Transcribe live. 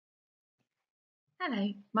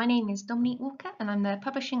Hello, my name is Dominique Walker and I'm the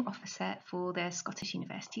Publishing Officer for the Scottish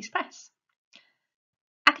Universities Press.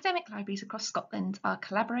 Academic libraries across Scotland are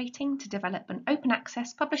collaborating to develop an open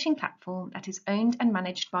access publishing platform that is owned and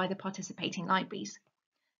managed by the participating libraries.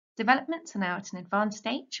 Developments are now at an advanced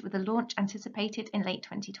stage with a launch anticipated in late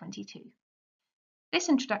 2022. This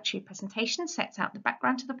introductory presentation sets out the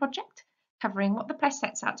background to the project, covering what the press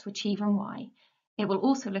sets out to achieve and why. It will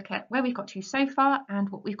also look at where we've got to so far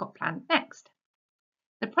and what we've got planned next.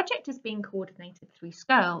 The project is being coordinated through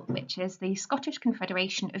SCURL, which is the Scottish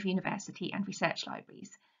Confederation of University and Research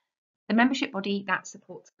Libraries, the membership body that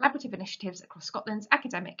supports collaborative initiatives across Scotland's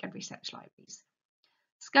academic and research libraries.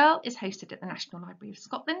 SCURL is hosted at the National Library of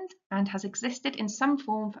Scotland and has existed in some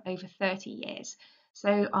form for over 30 years,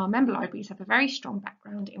 so our member libraries have a very strong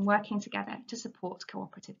background in working together to support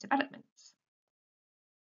cooperative developments.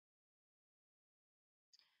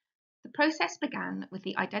 The process began with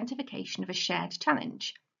the identification of a shared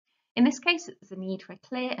challenge. In this case, it was the need for a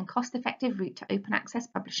clear and cost-effective route to open access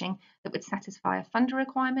publishing that would satisfy funder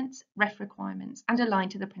requirements, ref requirements, and align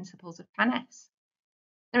to the principles of Plan S.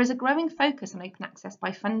 There is a growing focus on open access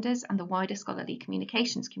by funders and the wider scholarly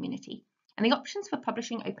communications community, and the options for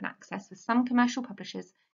publishing open access with some commercial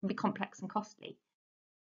publishers can be complex and costly.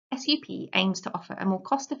 SUP aims to offer a more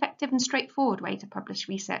cost-effective and straightforward way to publish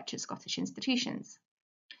research at Scottish institutions.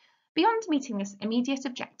 Beyond meeting this immediate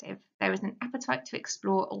objective, there is an appetite to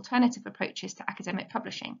explore alternative approaches to academic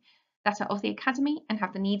publishing that are of the Academy and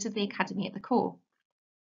have the needs of the Academy at the core.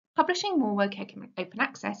 Publishing more open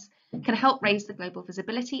access can help raise the global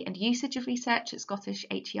visibility and usage of research at Scottish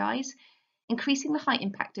HEIs, increasing the high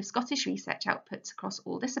impact of Scottish research outputs across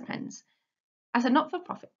all disciplines. As a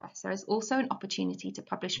not-for-profit press, there is also an opportunity to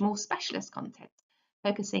publish more specialist content,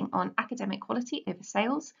 focusing on academic quality over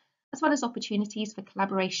sales, as well as opportunities for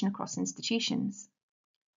collaboration across institutions.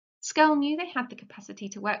 SCURL knew they had the capacity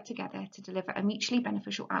to work together to deliver a mutually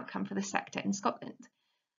beneficial outcome for the sector in Scotland.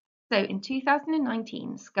 So in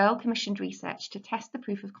 2019, SCURL commissioned research to test the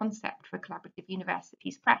proof of concept for a collaborative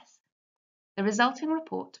universities press. The resulting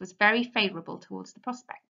report was very favourable towards the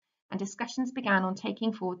prospect, and discussions began on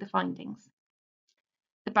taking forward the findings.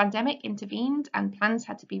 The pandemic intervened and plans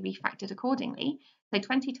had to be refactored accordingly, so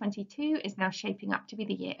 2022 is now shaping up to be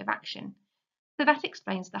the year of action. So that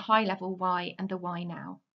explains the high-level why and the why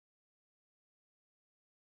now.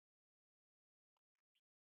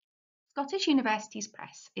 Scottish Universities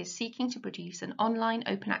Press is seeking to produce an online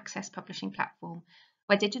open access publishing platform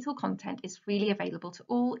where digital content is freely available to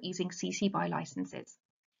all using CC BY licenses.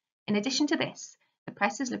 In addition to this, the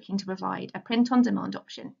press is looking to provide a print-on-demand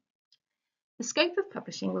option. The scope of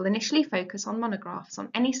publishing will initially focus on monographs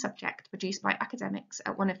on any subject produced by academics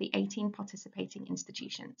at one of the 18 participating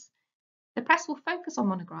institutions. The press will focus on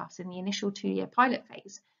monographs in the initial 2-year pilot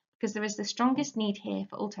phase because there is the strongest need here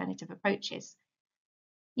for alternative approaches.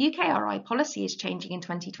 UKRI policy is changing in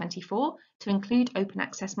 2024 to include open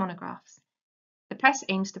access monographs. The press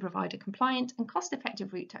aims to provide a compliant and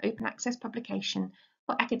cost-effective route to open access publication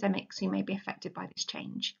for academics who may be affected by this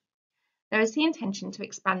change. There is the intention to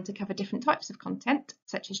expand to cover different types of content,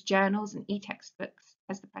 such as journals and e-textbooks,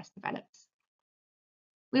 as the press develops.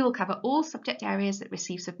 We will cover all subject areas that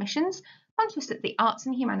receive submissions, conscious that the arts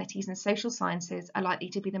and humanities and social sciences are likely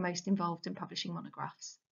to be the most involved in publishing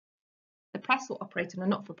monographs. The press will operate on a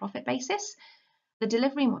not-for-profit basis. The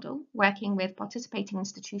delivery model, working with participating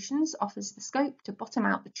institutions, offers the scope to bottom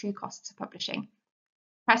out the true costs of publishing.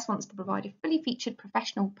 The press wants to provide a fully featured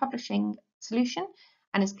professional publishing solution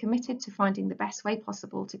and is committed to finding the best way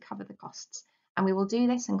possible to cover the costs, and we will do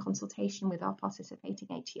this in consultation with our participating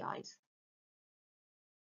HEIs.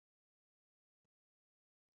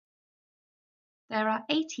 There are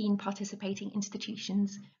 18 participating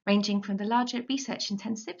institutions, ranging from the larger research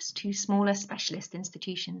intensives to smaller specialist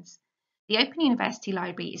institutions. The Open University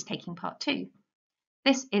Library is taking part too.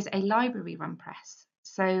 This is a library-run press,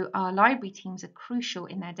 so our library teams are crucial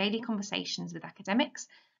in their daily conversations with academics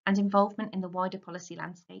and involvement in the wider policy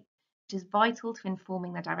landscape, which is vital to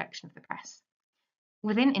informing the direction of the press.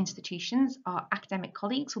 Within institutions, our academic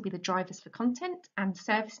colleagues will be the drivers for content and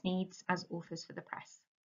service needs as authors for the press.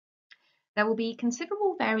 There will be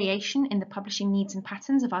considerable variation in the publishing needs and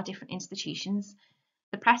patterns of our different institutions.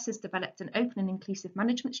 The press has developed an open and inclusive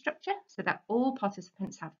management structure so that all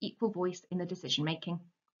participants have equal voice in the decision making.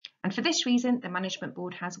 And for this reason, the management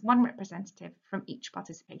board has one representative from each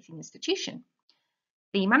participating institution.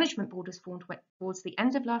 The management board was formed towards the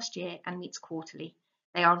end of last year and meets quarterly.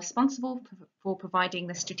 They are responsible for providing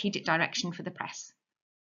the strategic direction for the press.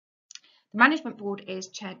 The Management Board is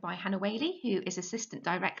chaired by Hannah Whaley, who is Assistant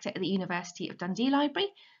Director at the University of Dundee Library,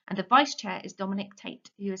 and the Vice Chair is Dominic Tate,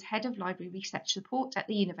 who is Head of Library Research Support at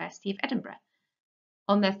the University of Edinburgh.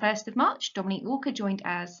 On the 1st of March, Dominique Walker joined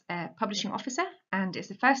as a Publishing Officer and is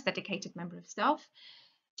the first dedicated member of staff.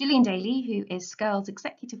 Gillian Daly, who is SCIRL's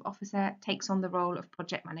Executive Officer, takes on the role of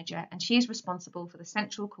Project Manager, and she is responsible for the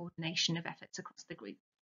central coordination of efforts across the group.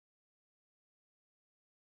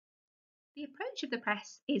 The approach of the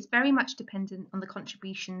press is very much dependent on the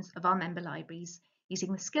contributions of our member libraries,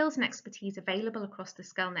 using the skills and expertise available across the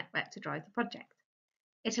SCIRL network to drive the project.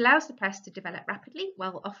 It allows the press to develop rapidly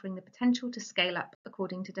while offering the potential to scale up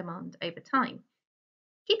according to demand over time.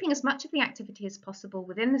 Keeping as much of the activity as possible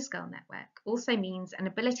within the SCIRL network also means an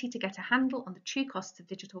ability to get a handle on the true costs of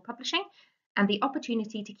digital publishing and the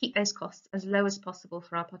opportunity to keep those costs as low as possible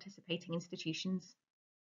for our participating institutions.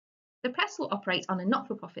 The press will operate on a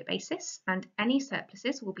not-for-profit basis, and any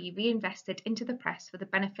surpluses will be reinvested into the press for the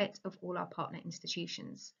benefit of all our partner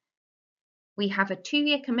institutions. We have a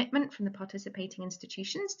 2-year commitment from the participating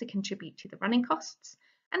institutions to contribute to the running costs,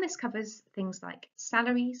 and this covers things like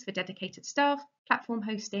salaries for dedicated staff, platform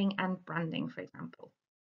hosting, and branding, for example.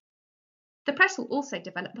 The press will also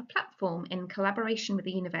develop a platform in collaboration with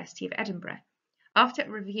the University of Edinburgh. After a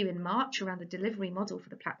review in March around the delivery model for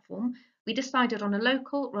the platform, we decided on a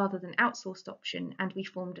local rather than outsourced option, and we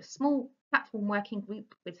formed a small platform working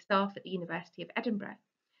group with staff at the University of Edinburgh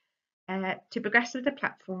to progress with the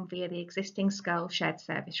platform via the existing SCIRL shared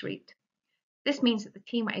service route. This means that the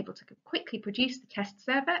team were able to quickly produce the test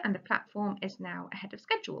server, and the platform is now ahead of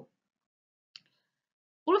schedule.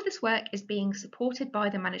 All of this work is being supported by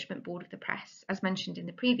the Management Board of the press, as mentioned in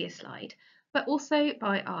the previous slide, but also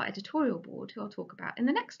by our editorial board, who I'll talk about in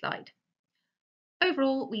the next slide.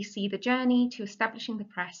 Overall, we see the journey to establishing the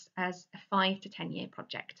press as a 5 to 10 year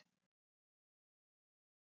project.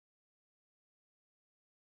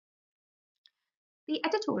 The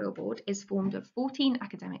editorial board is formed of 14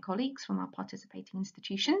 academic colleagues from our participating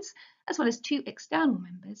institutions, as well as 2 external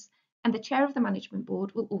members, and the chair of the management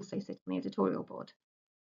board will also sit on the editorial board.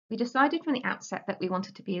 We decided from the outset that we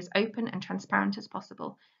wanted to be as open and transparent as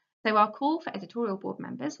possible, so our call for editorial board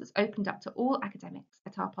members was opened up to all academics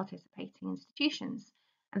at our participating institutions,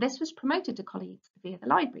 and this was promoted to colleagues via the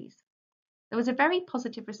libraries. There was a very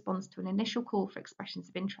positive response to an initial call for expressions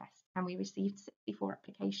of interest, and we received 64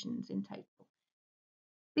 applications in total.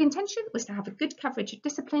 The intention was to have a good coverage of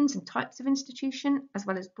disciplines and types of institution, as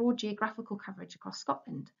well as broad geographical coverage across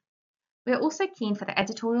Scotland. We are also keen for the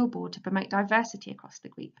editorial board to promote diversity across the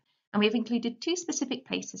group, and we have included 2 specific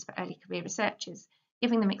places for early career researchers,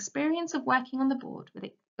 giving them experience of working on the board with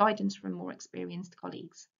guidance from more experienced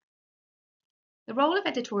colleagues. The role of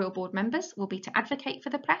editorial board members will be to advocate for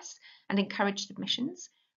the press and encourage submissions,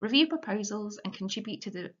 review proposals, and contribute to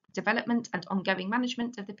the development and ongoing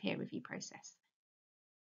management of the peer review process.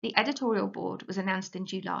 The editorial board was announced in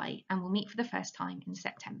July and will meet for the first time in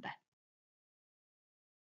September.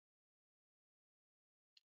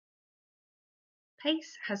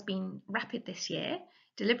 Pace has been rapid this year,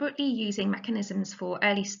 deliberately using mechanisms for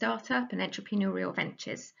early startup and entrepreneurial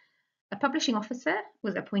ventures. A publishing officer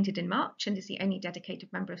was appointed in March and is the only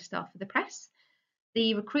dedicated member of staff for the press.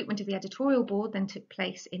 The recruitment of the editorial board then took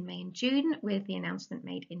place in May and June, with the announcement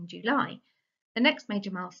made in July. The next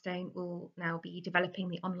major milestone will now be developing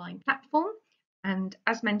the online platform, and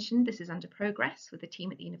as mentioned, this is under progress with the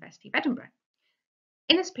team at the University of Edinburgh.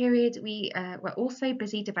 In this period, we were also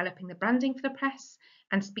busy developing the branding for the press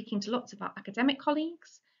and speaking to lots of our academic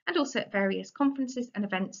colleagues, and also at various conferences and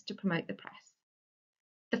events to promote the press.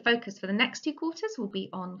 The focus for the next 2 quarters will be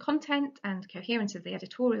on content and coherence of the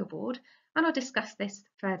editorial board, and I'll discuss this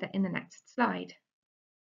further in the next slide.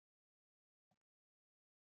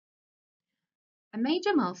 A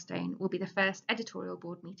major milestone will be the first editorial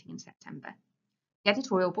board meeting in September. The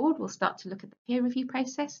editorial board will start to look at the peer review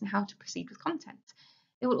process and how to proceed with content.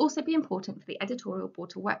 It will also be important for the editorial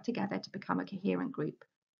board to work together to become a coherent group.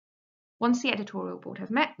 Once the editorial board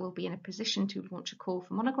have met, we'll be in a position to launch a call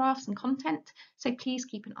for monographs and content, so please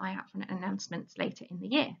keep an eye out for announcements later in the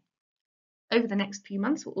year. Over the next few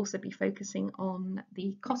months, we'll also be focusing on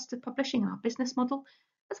the cost of publishing and our business model,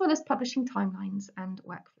 as well as publishing timelines and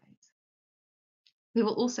workflows. We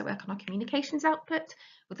will also work on our communications output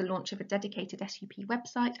with the launch of a dedicated SUP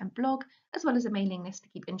website and blog, as well as a mailing list to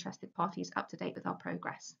keep interested parties up to date with our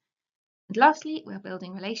progress. And lastly, we're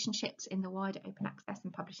building relationships in the wider open access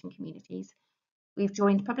and publishing communities. We've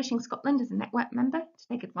joined Publishing Scotland as a network member to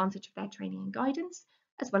take advantage of their training and guidance,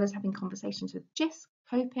 as well as having conversations with JISC,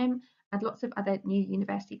 COPIM, and lots of other new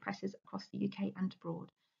university presses across the UK and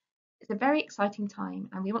abroad. It's a very exciting time,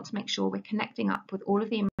 and we want to make sure we're connecting up with all of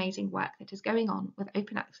the amazing work that is going on with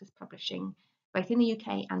open access publishing, both in the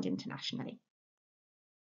UK and internationally.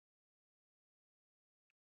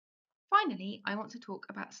 Finally, I want to talk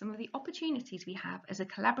about some of the opportunities we have as a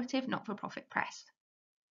collaborative not-for-profit press.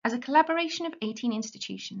 As a collaboration of 18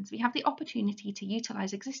 institutions, we have the opportunity to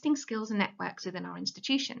utilise existing skills and networks within our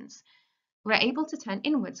institutions. We're able to turn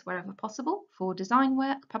inwards wherever possible for design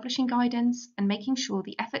work, publishing guidance, and making sure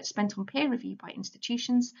the effort spent on peer review by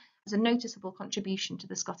institutions has a noticeable contribution to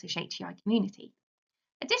the Scottish HEI community.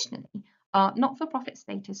 Additionally, our not-for-profit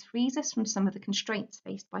status frees us from some of the constraints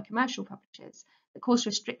faced by commercial publishers that cause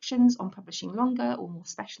restrictions on publishing longer or more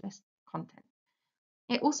specialist content.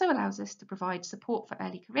 It also allows us to provide support for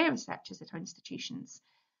early career researchers at our institutions.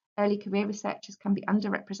 Early career researchers can be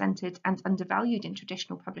underrepresented and undervalued in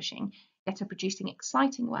traditional publishing, yet are producing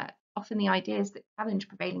exciting work, often the ideas that challenge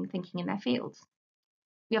prevailing thinking in their fields.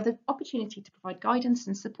 We have the opportunity to provide guidance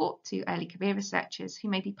and support to early career researchers who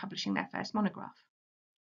may be publishing their first monograph.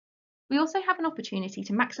 We also have an opportunity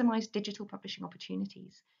to maximise digital publishing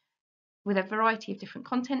opportunities with a variety of different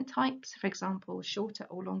content types, for example, shorter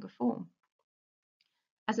or longer form.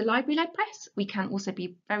 As a library-led press, we can also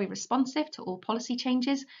be very responsive to all policy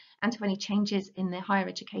changes and to any changes in the higher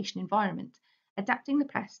education environment, adapting the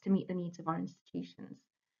press to meet the needs of our institutions.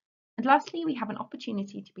 And lastly, we have an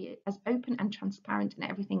opportunity to be as open and transparent in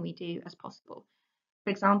everything we do as possible.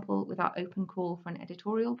 For example, with our open call for an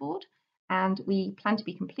editorial board, and we plan to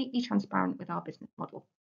be completely transparent with our business model.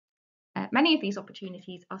 Many of these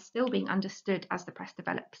opportunities are still being understood as the press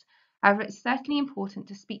develops. However, it's certainly important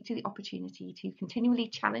to speak to the opportunity to continually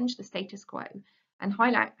challenge the status quo and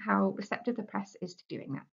highlight how receptive the press is to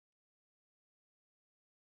doing that.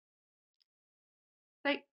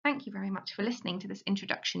 So, thank you very much for listening to this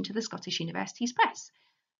introduction to the Scottish Universities Press.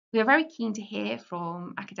 We are very keen to hear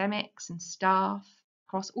from academics and staff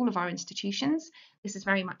across all of our institutions. This is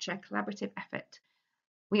very much a collaborative effort.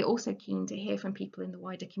 We are also keen to hear from people in the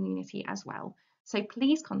wider community as well. So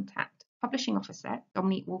please contact Publishing Officer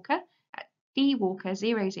Dominique Walker at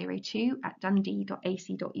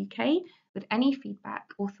dwalker002@dundee.ac.uk with any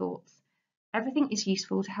feedback or thoughts. Everything is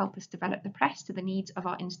useful to help us develop the press to the needs of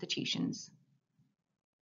our institutions.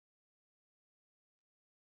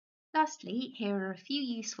 Lastly, here are a few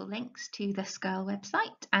useful links to the SCIRL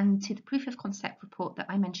website and to the proof of concept report that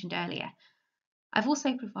I mentioned earlier. I've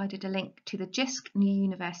also provided a link to the JISC New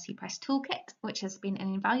University Press Toolkit, which has been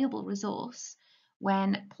an invaluable resource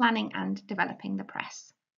when planning and developing the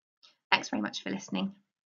press. Thanks very much for listening.